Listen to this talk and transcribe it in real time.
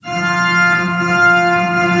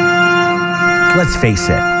Let's face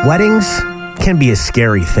it, weddings can be a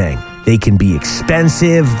scary thing. They can be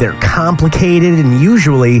expensive, they're complicated, and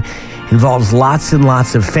usually involves lots and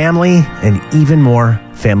lots of family and even more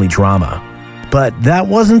family drama. But that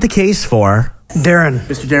wasn't the case for Darren.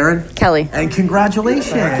 Mr. Darren. Kelly. And congratulations.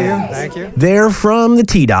 Thank you. They're from the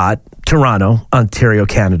T-Dot, Toronto, Ontario,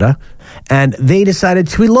 Canada. And they decided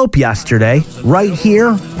to elope yesterday, right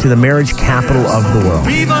here to the marriage capital of the world.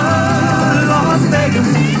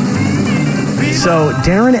 So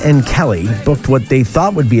Darren and Kelly booked what they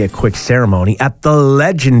thought would be a quick ceremony at the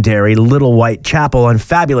legendary Little White Chapel on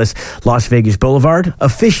fabulous Las Vegas Boulevard,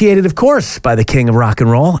 officiated, of course, by the king of rock and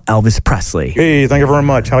roll, Elvis Presley. Hey, thank you very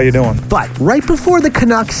much. How you doing? But right before the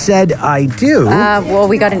Canucks said, I do... Well,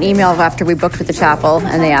 we got an email after we booked with the chapel,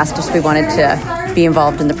 and they asked us if we wanted to be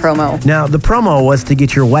involved in the promo. Now, the promo was to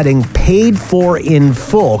get your wedding paid for in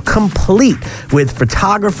full, complete with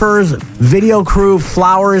photographers, video crew,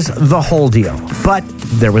 flowers, the whole deal. But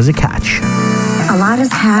there was a catch. A lot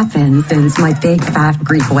has happened since my big fat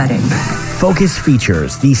Greek wedding. Focus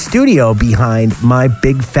Features, the studio behind My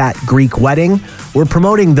Big Fat Greek Wedding, were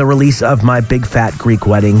promoting the release of My Big Fat Greek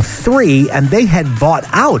Wedding 3, and they had bought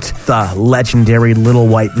out the legendary Little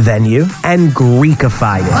White venue and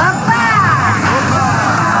Greekified it.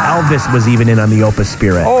 Elvis was even in on the Opa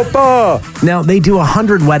spirit. Opa! Now, they do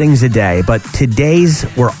 100 weddings a day, but today's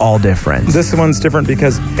were all different. This one's different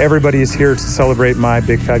because everybody is here to celebrate My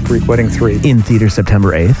Big Fat Greek Wedding 3. In theater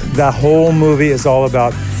September 8th. The whole movie is all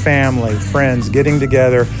about family, friends, getting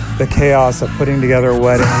together, the chaos of putting together a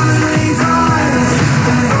wedding.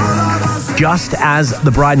 Just as the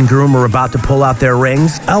bride and groom were about to pull out their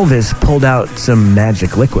rings, Elvis pulled out some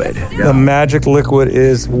magic liquid. The magic liquid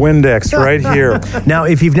is Windex right here. Now,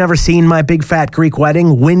 if you've never seen My Big Fat Greek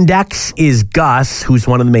Wedding, Windex is Gus, who's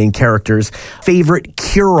one of the main characters' favorite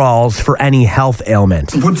cure-alls for any health ailment.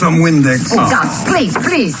 Put some Windex. Gus,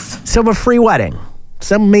 please. So a free wedding.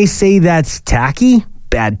 Some may say that's tacky,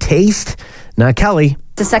 bad taste. Not Kelly.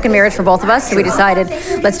 It's the second marriage for both of us, so we decided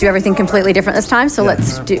let's do everything completely different this time, so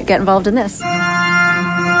let's get involved in this.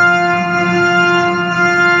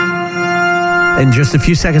 And just a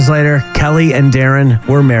few seconds later, Kelly and Darren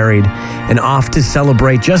were married and off to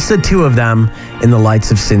celebrate just the two of them in the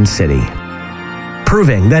lights of Sin City.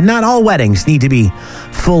 Proving that not all weddings need to be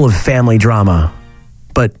full of family drama,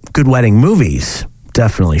 but good wedding movies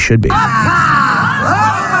definitely should be.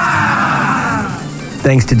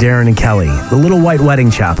 Thanks to Darren and Kelly, the Little White Wedding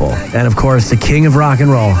Chapel, and of course, the king of rock and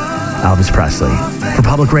roll, Elvis Presley. For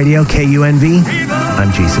Public Radio, KUNV,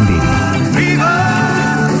 I'm Jason Beatty.